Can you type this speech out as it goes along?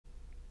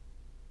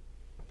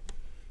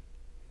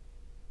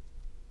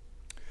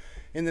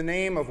In the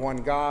name of one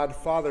God,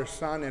 Father,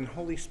 Son, and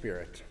Holy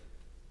Spirit.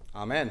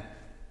 Amen.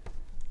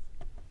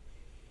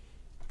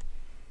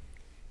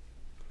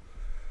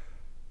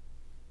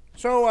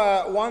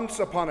 So once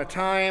upon a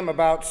time,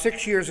 about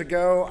 6 years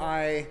ago,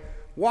 I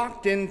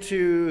walked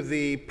into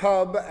the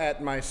pub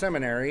at my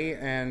seminary,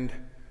 and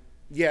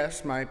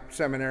yes, my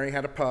seminary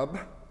had a pub.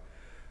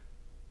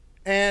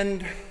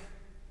 And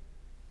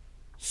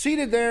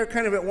seated there,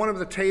 kind of at one of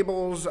the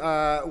tables,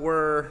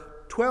 were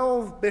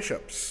 12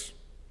 bishops.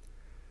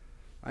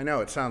 I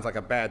know, it sounds like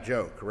a bad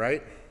joke,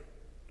 right?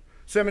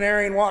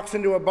 Seminarian walks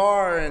into a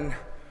bar, and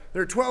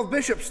there are 12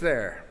 bishops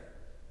there.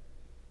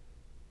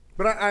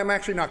 But I'm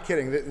actually not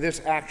kidding. This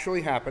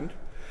actually happened.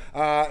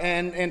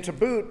 And to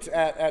boot,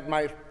 at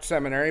my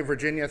seminary,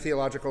 Virginia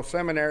Theological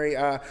Seminary,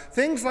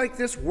 things like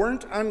this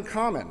weren't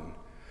uncommon.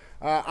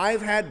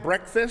 I've had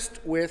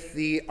breakfast with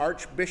the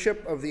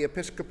Archbishop of the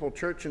Episcopal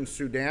Church in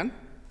Sudan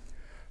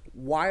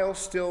while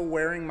still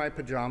wearing my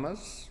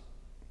pajamas.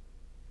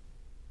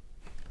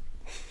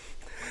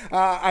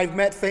 I've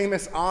met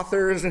famous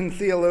authors and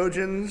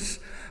theologians.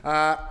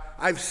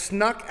 I've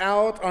snuck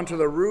out onto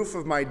the roof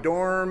of my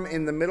dorm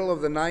in the middle of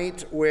the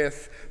night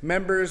with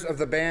members of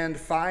the band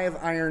Five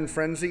Iron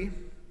Frenzy.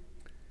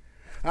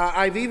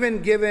 I've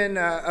even given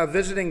a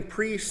visiting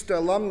priest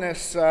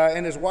alumnus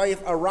and his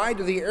wife a ride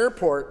to the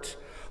airport,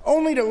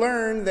 only to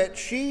learn that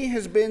she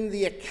has been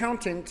the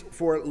accountant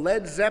for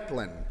Led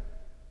Zeppelin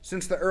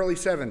since the early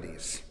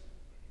 70s.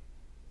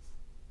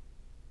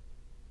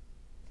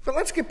 But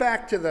let's get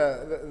back to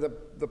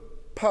the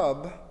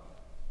pub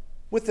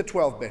with the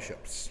 12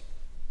 bishops.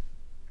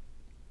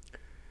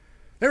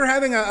 They were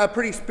having a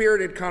pretty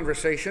spirited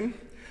conversation,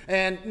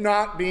 and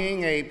not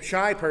being a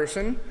shy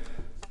person,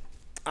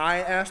 I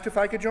asked if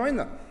I could join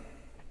them.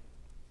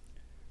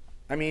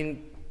 I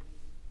mean,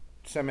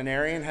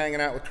 seminarian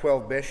hanging out with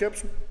 12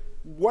 bishops,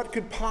 what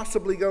could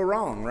possibly go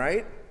wrong,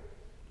 right?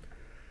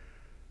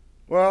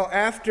 Well,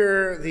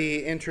 after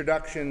the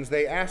introductions,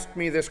 they asked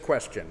me this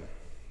question.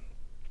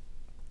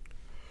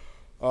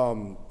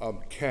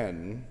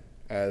 Ken,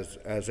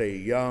 as a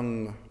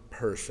young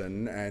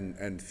person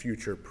and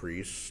future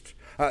priest,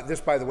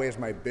 this, by the way, is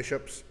my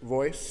bishop's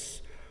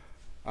voice.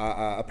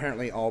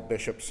 Apparently all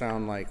bishops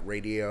sound like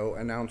radio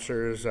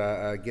announcers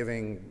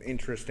giving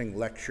interesting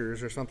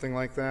lectures or something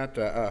like that.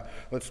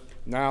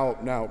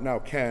 Now,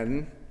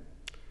 Ken,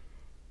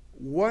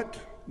 what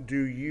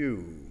do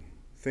you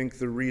think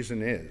the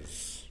reason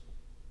is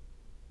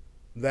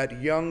that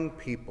young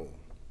people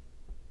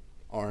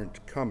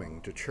aren't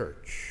coming to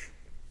church?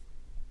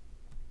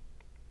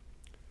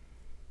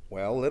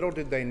 Well, little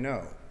did they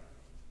know,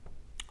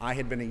 I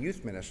had been a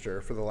youth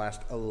minister for the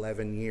last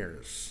 11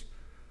 years.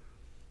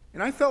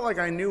 And I felt like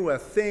I knew a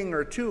thing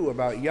or two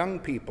about young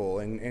people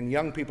and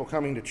young people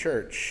coming to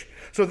church.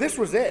 So this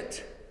was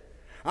it.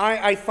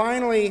 I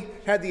finally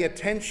had the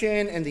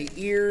attention and the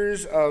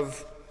ears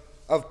of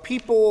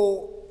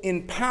people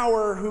in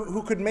power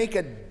who could make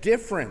a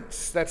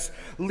difference. That's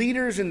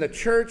leaders in the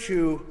church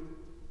who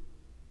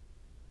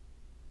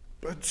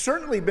had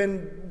certainly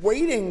been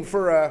waiting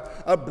for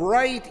a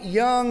bright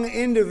young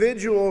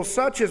individual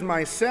such as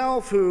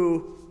myself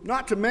who,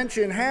 not to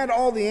mention, had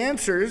all the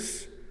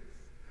answers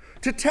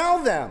to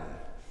tell them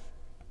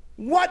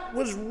what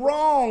was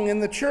wrong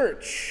in the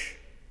church,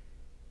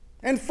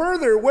 and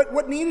further,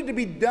 what needed to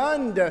be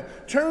done to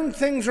turn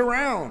things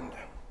around.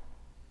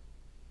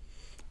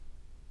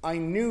 I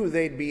knew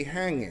they'd be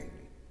hanging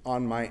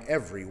on my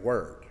every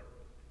word.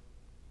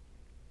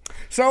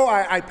 So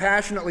I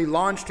passionately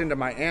launched into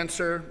my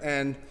answer,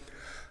 and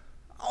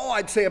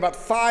I'd say about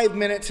 5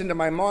 minutes into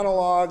my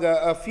monologue,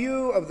 a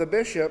few of the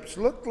bishops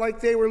looked like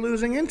they were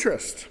losing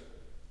interest.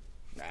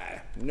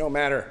 No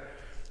matter.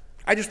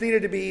 I just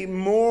needed to be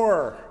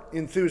more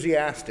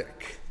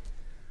enthusiastic.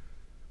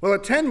 Well,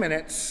 at 10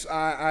 minutes,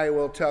 I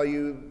will tell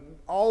you,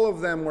 all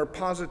of them were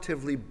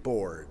positively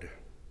bored.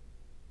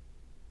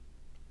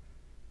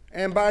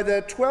 And by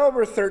the 12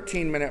 or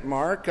 13 minute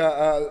mark,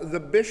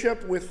 the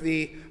bishop with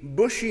the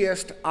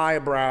bushiest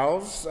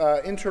eyebrows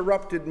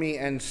interrupted me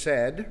and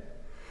said,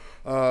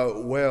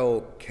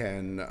 well,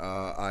 Ken,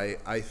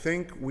 I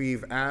think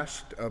we've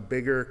asked a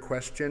bigger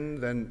question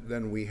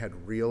than we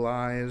had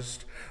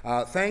realized.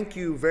 Thank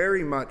you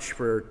very much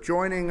for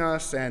joining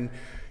us, and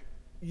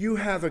you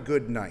have a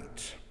good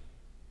night.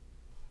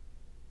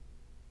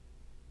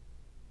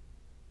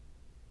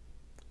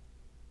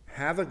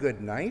 Have a good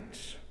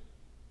night?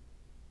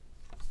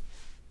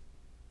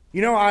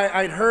 You know,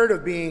 I'd heard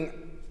of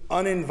being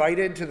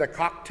uninvited to the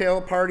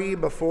cocktail party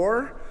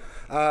before,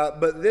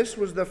 but this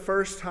was the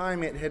first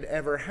time it had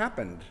ever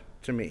happened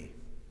to me.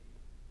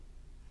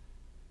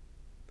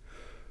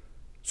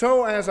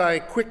 So as I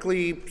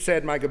quickly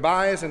said my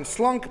goodbyes and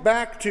slunk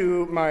back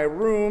to my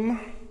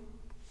room,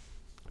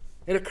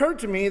 it occurred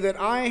to me that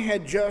I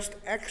had just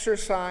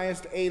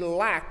exercised a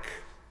lack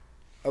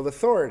of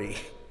authority,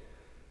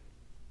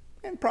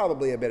 and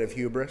probably a bit of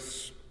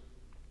hubris,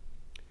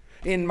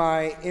 in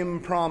my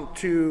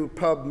impromptu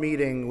pub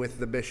meeting with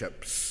the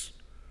bishops.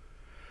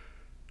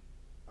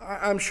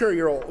 I'm sure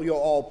you'll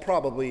all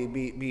probably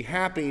be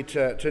happy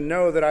to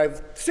know that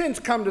I've since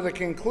come to the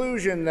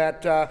conclusion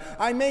that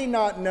I may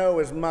not know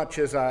as much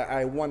as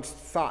I once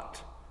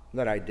thought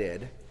that I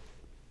did.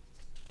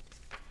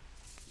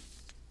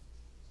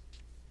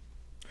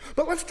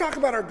 But let's talk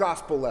about our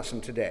gospel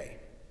lesson today.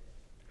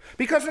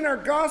 Because in our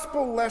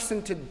gospel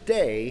lesson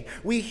today,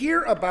 we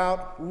hear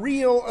about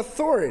real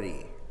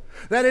authority.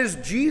 That is,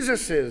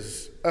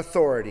 Jesus'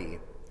 authority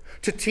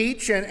to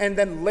teach and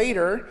then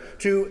later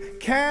to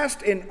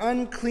cast an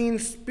unclean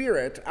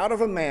spirit out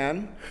of a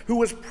man who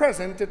was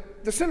present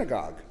at the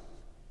synagogue.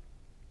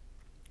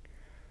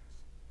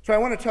 So I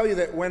want to tell you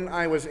that when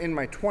I was in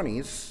my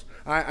 20s,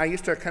 I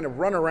used to kind of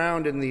run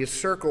around in these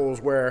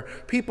circles where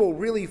people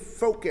really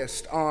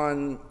focused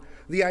on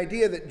the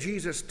idea that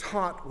Jesus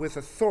taught with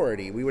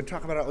authority. We would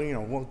talk about,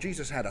 well,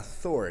 Jesus had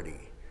authority.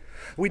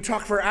 We'd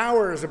talk for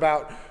hours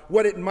about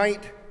what it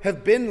might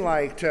have been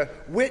like to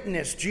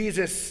witness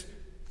Jesus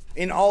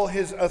in all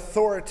his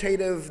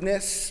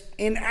authoritativeness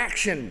in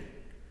action.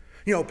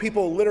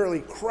 People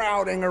literally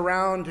crowding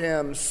around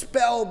him,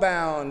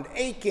 spellbound,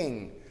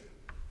 aching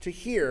to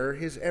hear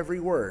his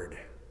every word.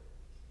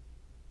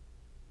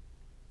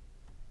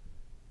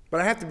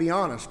 But I have to be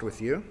honest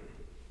with you.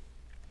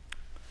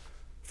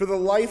 For the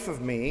life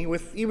of me,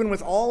 even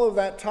with all of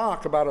that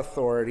talk about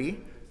authority,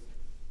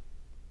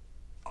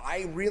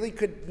 I really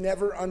could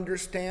never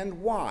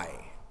understand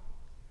why.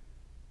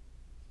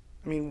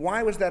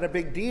 Why was that a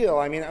big deal?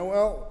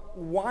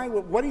 Why?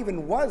 What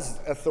even was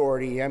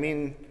authority?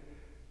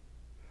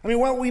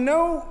 Well, we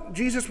know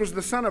Jesus was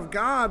the Son of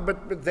God,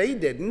 but they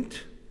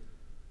didn't.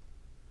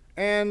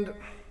 And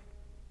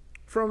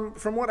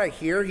from what I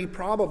hear, he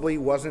probably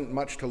wasn't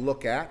much to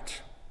look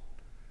at.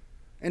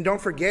 And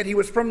don't forget, he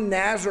was from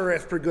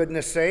Nazareth, for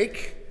goodness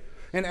sake.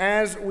 And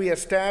as we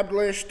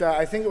established,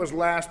 I think it was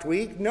last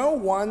week, no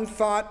one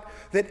thought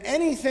that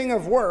anything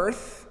of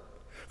worth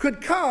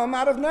could come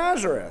out of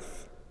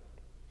Nazareth.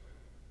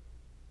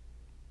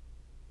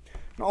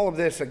 And all of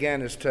this,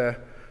 again, is to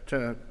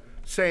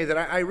say that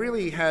I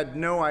really had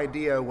no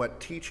idea what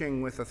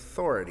teaching with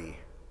authority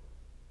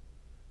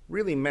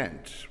really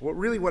meant, what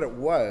it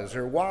was,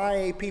 or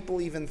why people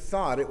even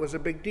thought it was a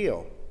big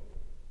deal.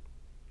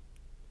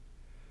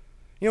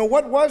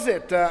 What was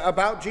it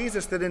about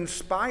Jesus that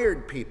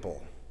inspired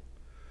people?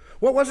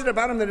 What was it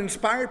about him that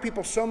inspired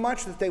people so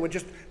much that they would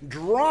just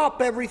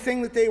drop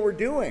everything that they were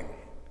doing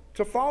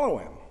to follow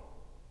him?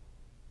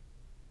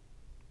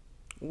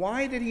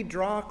 Why did he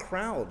draw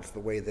crowds the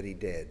way that he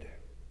did?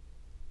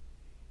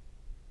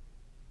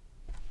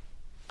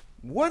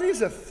 What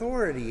is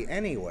authority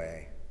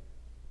anyway?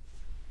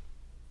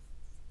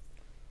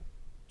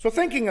 So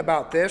thinking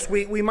about this,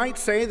 we might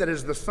say that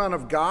as the Son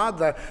of God,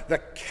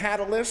 the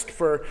catalyst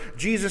for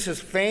Jesus'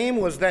 fame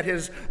was that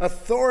his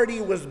authority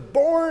was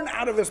born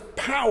out of his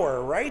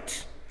power,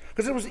 right?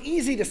 Because it was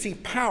easy to see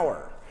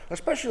power,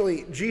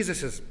 especially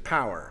Jesus'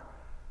 power.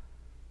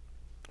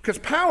 Because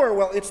power,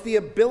 well, it's the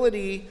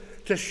ability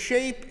to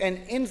shape and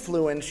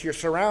influence your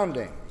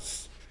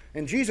surroundings.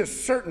 And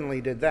Jesus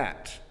certainly did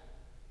that.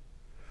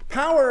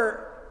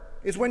 Power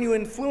is when you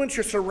influence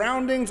your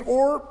surroundings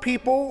or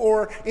people,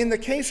 or in the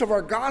case of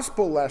our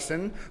gospel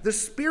lesson, the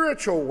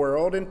spiritual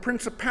world and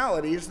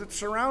principalities that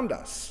surround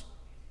us.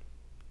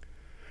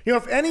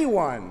 If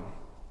anyone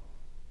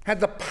had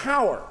the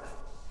power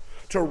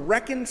to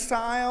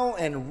reconcile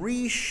and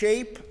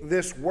reshape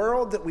this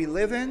world that we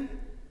live in,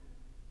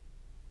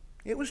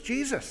 it was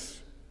Jesus.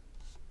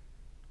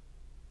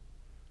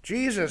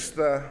 Jesus,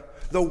 the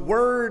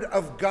Word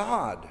of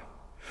God.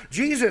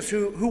 Jesus,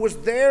 who was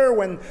there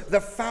when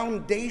the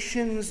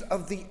foundations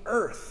of the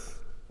earth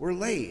were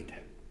laid.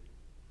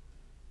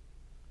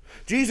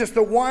 Jesus,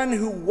 the one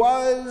who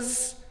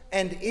was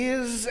and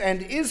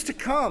is to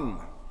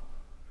come,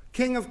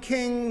 King of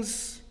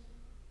kings,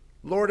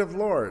 Lord of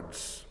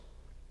lords.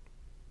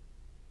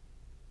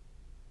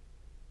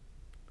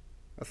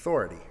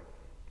 Authority.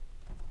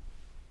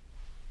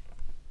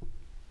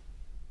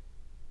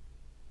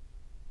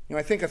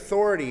 I think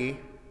authority,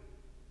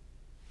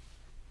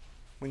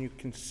 when you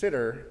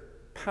consider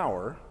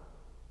power,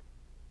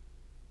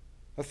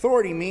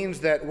 authority means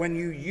that when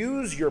you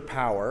use your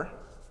power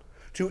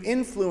to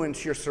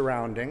influence your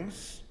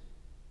surroundings,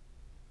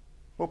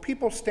 well,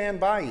 people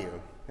stand by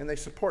you and they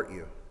support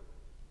you.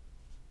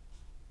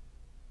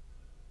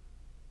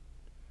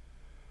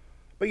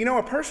 But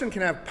a person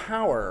can have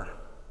power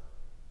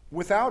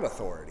without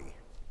authority.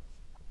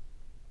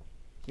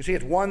 You see,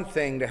 it's one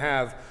thing to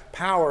have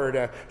power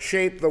to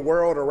shape the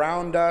world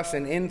around us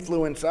and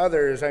influence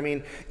others.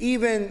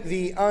 Even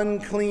the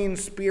unclean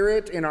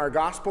spirit in our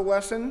gospel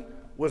lesson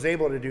was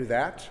able to do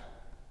that.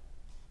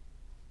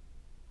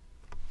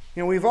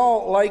 We've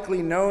all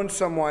likely known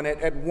someone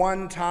at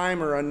one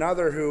time or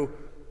another who,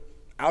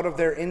 out of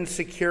their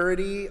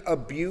insecurity,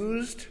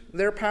 abused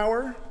their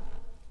power.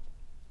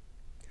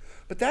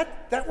 But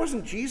that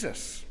wasn't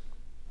Jesus.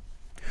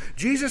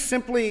 Jesus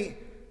simply,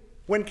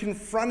 when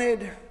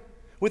confronted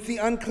with the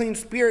unclean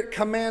spirit,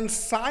 commands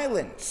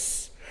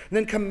silence, and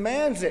then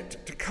commands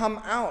it to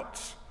come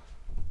out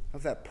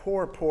of that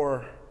poor,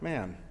 poor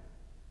man.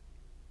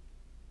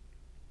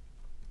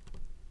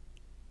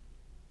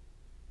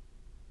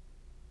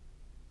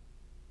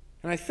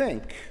 And I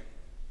think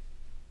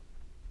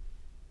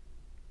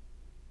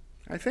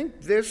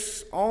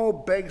this all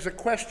begs a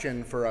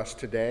question for us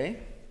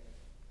today.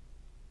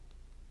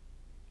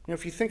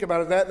 If you think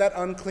about it, that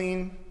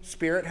unclean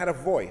spirit had a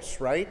voice,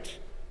 right? It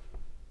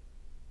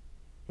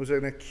was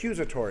an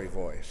accusatory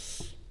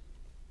voice.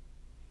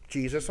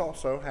 Jesus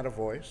also had a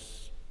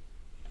voice.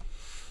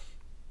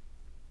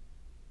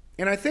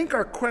 And I think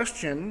our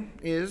question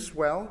is,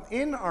 well,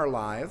 in our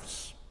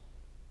lives,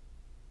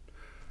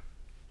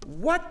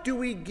 what do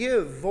we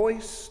give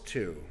voice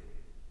to?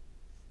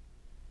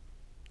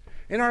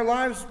 In our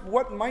lives,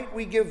 what might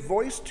we give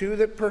voice to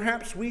that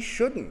perhaps we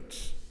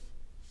shouldn't?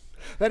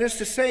 That is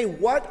to say,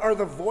 what are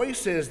the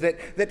voices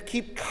that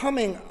keep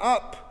coming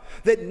up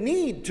that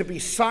need to be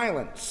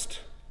silenced?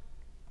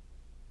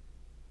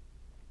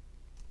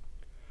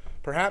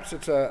 Perhaps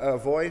it's a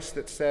voice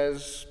that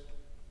says,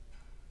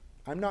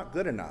 I'm not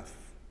good enough.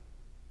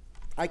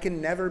 I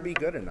can never be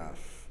good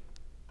enough.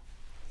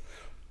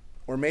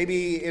 Or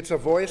maybe it's a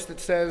voice that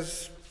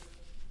says,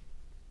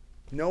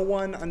 no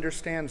one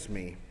understands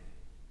me,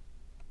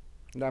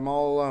 and I'm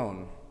all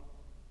alone.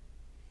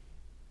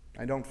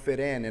 I don't fit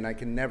in, and I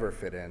can never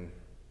fit in.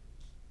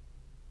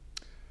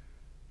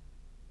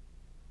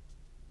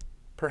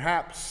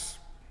 Perhaps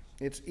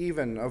it's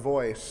even a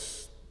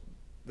voice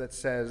that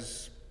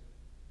says,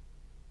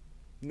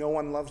 no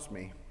one loves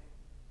me.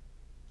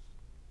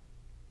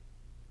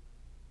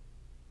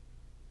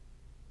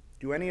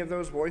 Do any of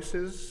those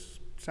voices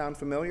sound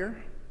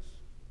familiar?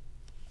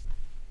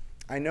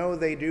 I know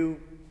they do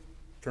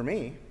for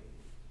me.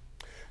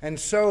 And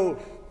so,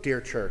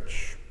 dear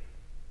church,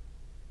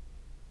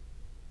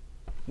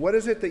 what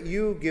is it that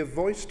you give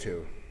voice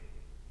to?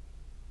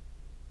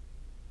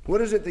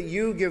 What is it that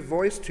you give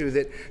voice to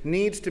that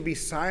needs to be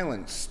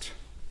silenced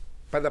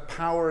by the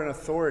power and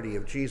authority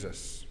of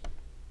Jesus?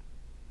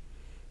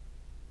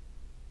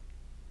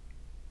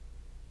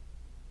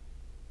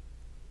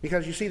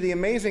 Because you see, the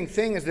amazing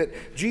thing is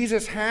that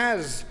Jesus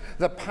has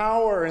the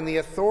power and the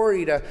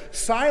authority to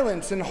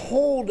silence and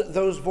hold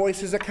those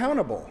voices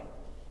accountable.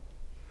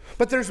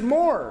 But there's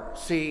more,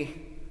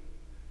 see.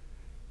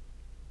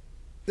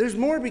 There's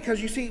more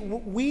because, you see,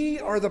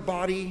 we are the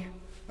body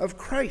of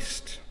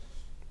Christ.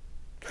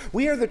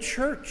 We are the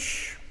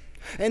church,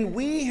 and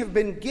we have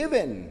been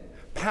given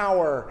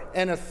power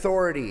and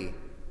authority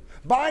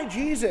by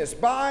Jesus,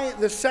 by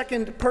the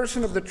second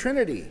person of the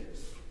Trinity.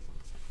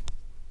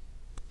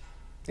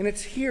 And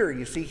it's here,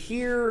 you see,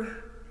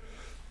 here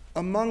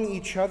among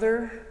each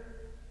other,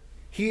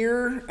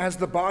 here as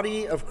the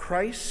body of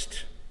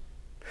Christ,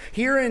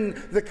 here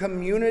in the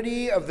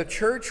community of the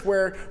church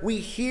where we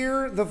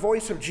hear the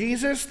voice of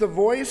Jesus, the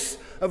voice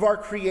of our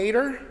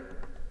Creator.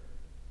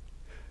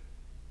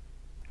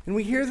 And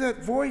we hear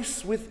that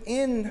voice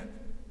within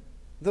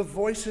the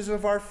voices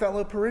of our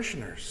fellow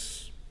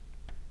parishioners.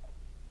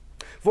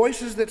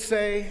 Voices that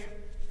say,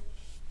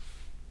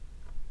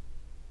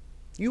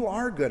 you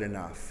are good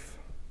enough.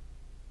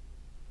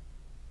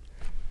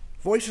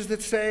 Voices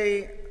that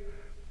say,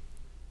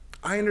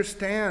 I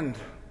understand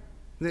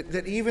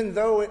that even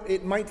though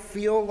it might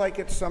feel like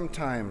it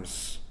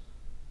sometimes,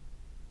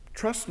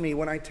 trust me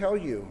when I tell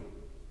you,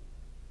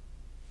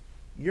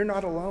 you're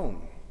not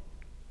alone.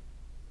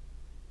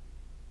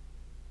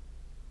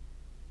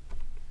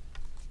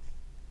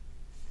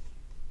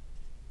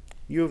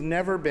 You have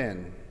never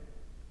been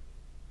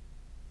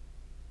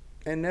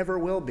and never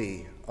will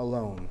be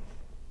alone.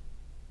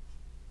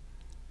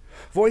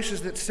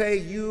 Voices that say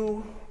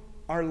you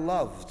are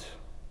loved.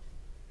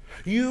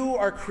 You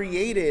are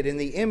created in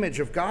the image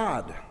of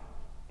God.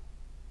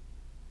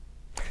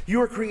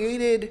 You are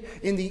created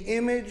in the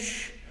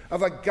image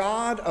of a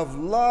God of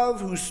love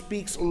who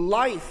speaks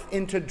life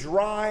into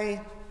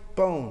dry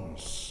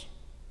bones.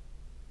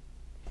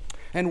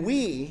 And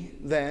we,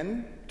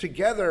 then,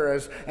 together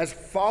as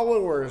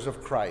followers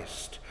of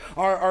Christ,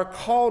 are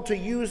called to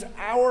use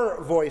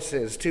our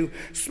voices to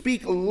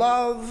speak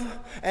love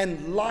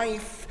and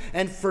life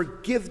and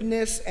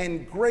forgiveness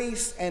and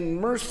grace and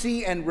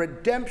mercy and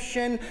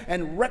redemption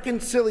and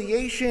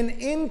reconciliation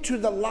into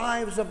the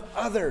lives of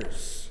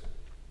others,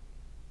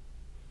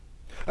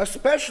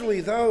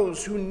 especially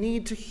those who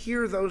need to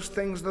hear those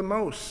things the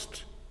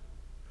most,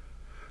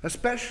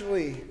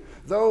 especially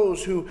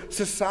those who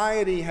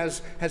society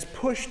has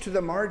pushed to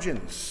the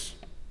margins,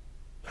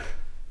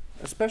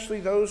 especially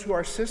those who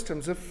our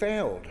systems have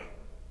failed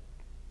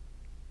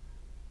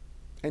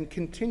and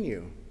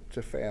continue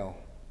to fail.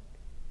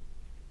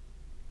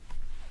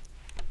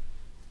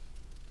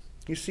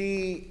 You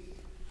see,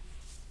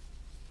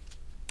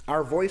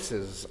 our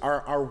voices,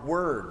 our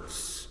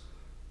words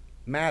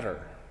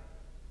matter.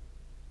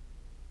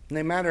 And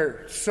they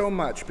matter so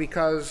much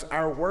because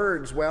our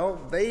words,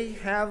 well, they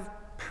have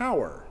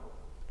power.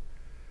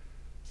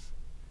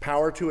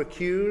 Power to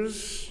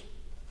accuse,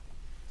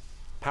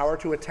 power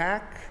to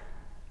attack,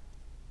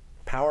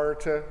 power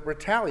to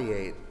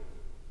retaliate,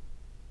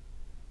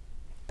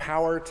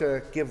 power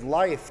to give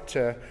life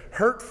to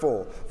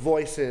hurtful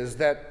voices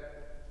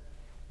that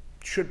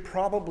should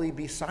probably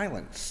be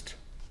silenced.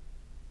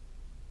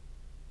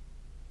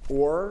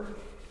 Or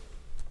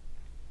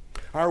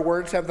our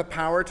words have the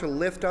power to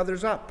lift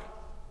others up,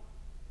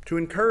 to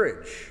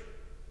encourage,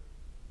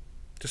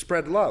 to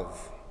spread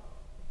love.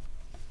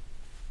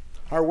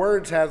 Our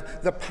words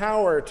have the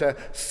power to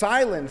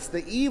silence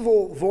the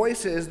evil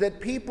voices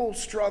that people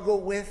struggle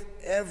with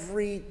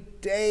every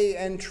day.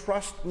 And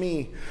trust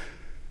me,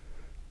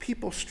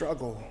 people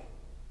struggle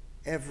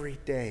every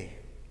day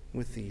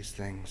with these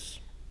things.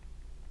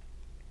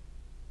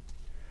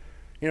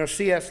 You know,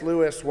 C.S.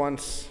 Lewis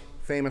once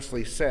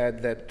famously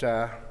said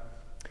that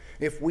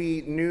if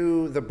we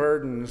knew the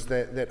burdens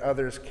that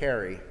others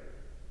carry,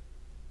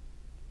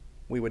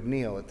 we would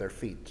kneel at their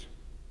feet.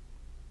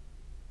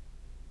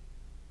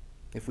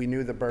 If we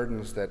knew the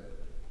burdens that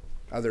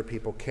other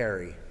people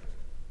carry,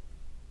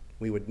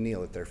 we would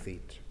kneel at their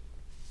feet.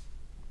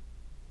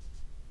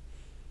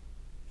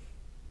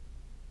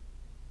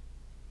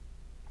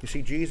 You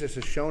see, Jesus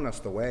has shown us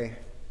the way.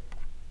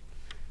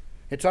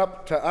 It's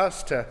up to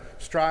us to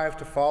strive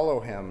to follow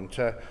him,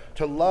 to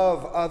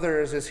love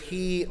others as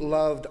he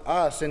loved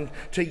us, and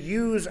to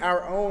use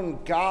our own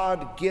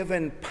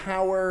God-given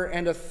power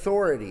and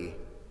authority,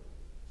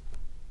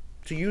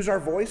 to use our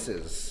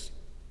voices,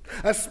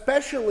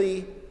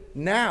 especially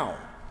now.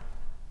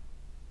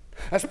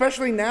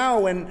 Especially now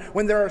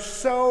when there are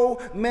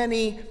so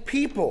many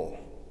people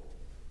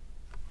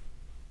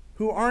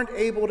who aren't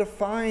able to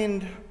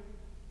find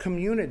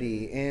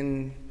community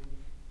in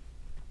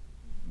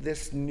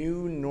this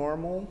new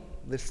normal,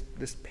 this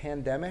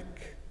pandemic.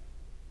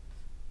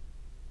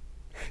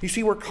 You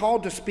see, we're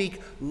called to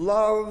speak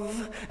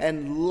love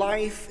and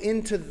life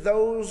into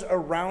those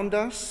around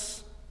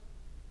us,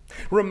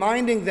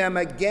 reminding them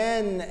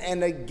again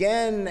and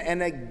again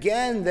and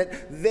again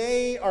that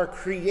they are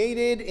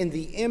created in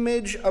the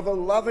image of a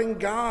loving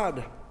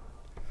God.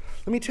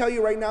 Let me tell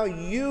you right now,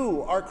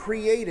 you are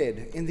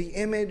created in the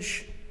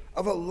image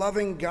of a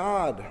loving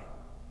God.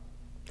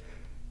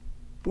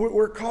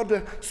 We're called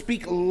to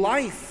speak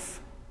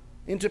life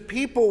into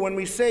people when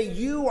we say,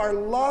 you are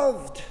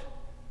loved.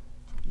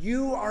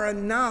 You are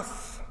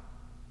enough,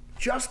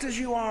 just as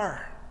you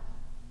are.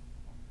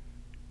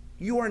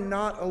 You are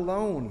not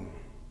alone.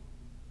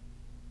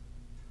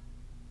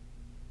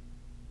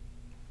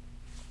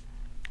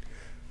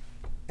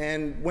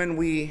 And when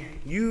we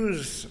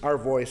use our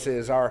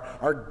voices,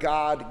 our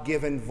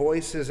God-given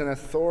voices and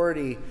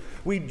authority,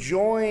 we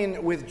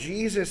join with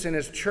Jesus in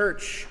his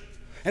church,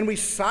 and we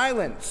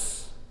silence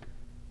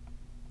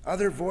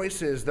other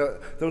voices,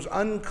 those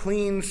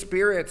unclean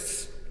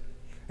spirits,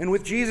 and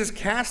with Jesus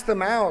cast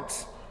them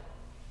out.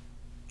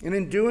 And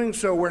in doing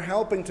so, we're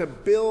helping to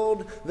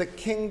build the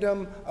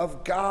kingdom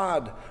of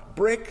God,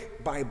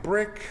 brick by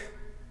brick,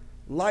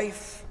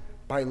 life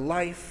by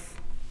life,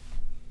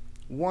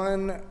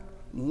 one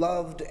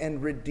loved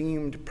and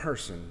redeemed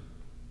person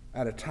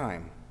at a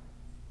time.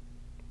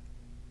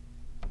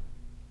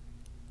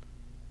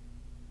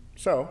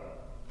 So,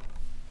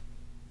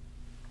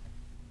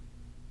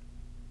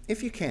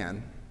 if you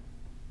can,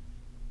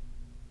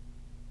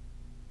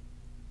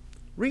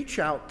 reach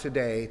out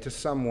today to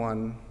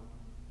someone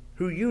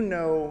who you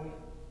know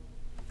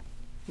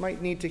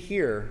might need to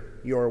hear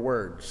your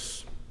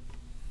words,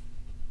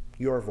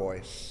 your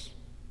voice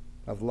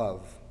of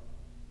love.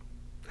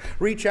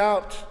 Reach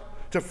out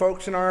to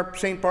folks in our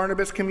St.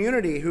 Barnabas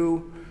community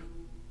who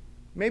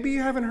maybe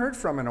you haven't heard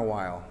from in a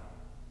while.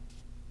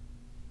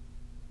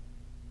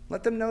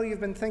 Let them know you've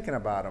been thinking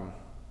about them.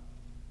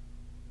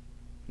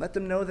 Let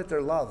them know that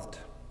they're loved,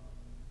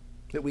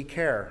 that we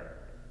care.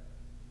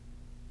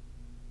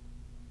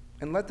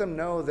 And let them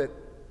know that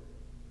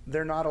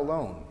they're not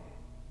alone.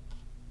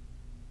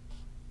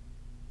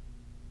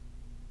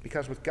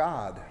 Because with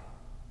God,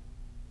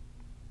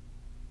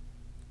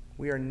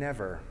 we are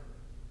never,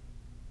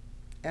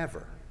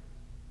 ever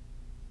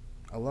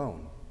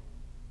alone.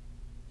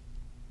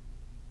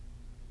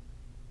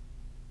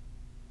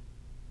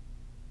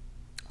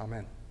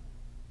 Amen.